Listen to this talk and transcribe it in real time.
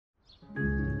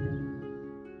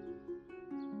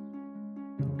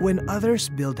When others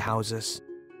build houses,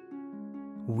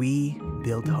 we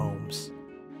build homes.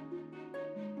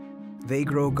 They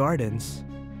grow gardens.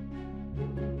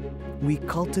 We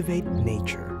cultivate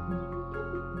nature.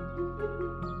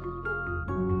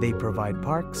 They provide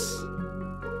parks.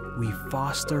 We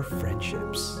foster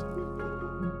friendships.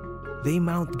 They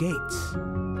mount gates.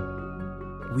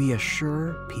 We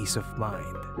assure peace of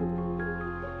mind.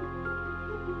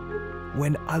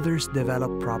 When others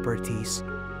develop properties,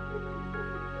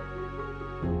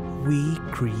 we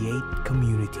create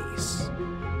communities.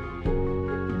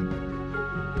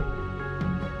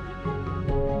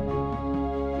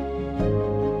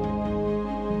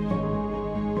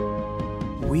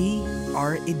 We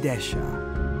are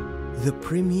Idesia, the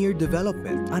premier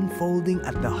development unfolding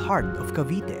at the heart of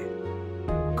Cavite,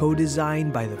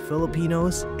 co-designed by the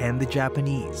Filipinos and the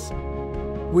Japanese,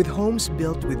 with homes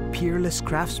built with peerless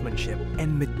craftsmanship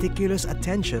and meticulous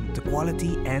attention to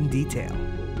quality and detail.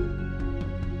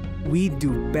 We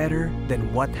do better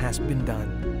than what has been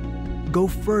done, go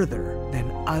further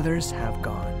than others have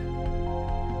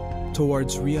gone,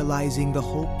 towards realizing the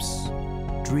hopes,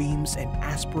 dreams, and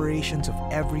aspirations of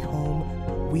every home.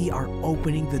 We are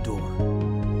opening the door.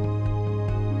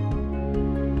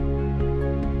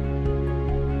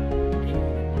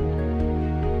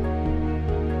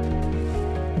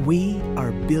 We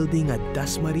are building a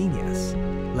Dasmariñas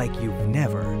like you've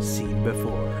never seen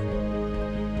before.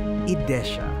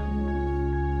 Idesia,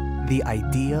 the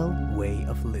ideal way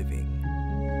of living.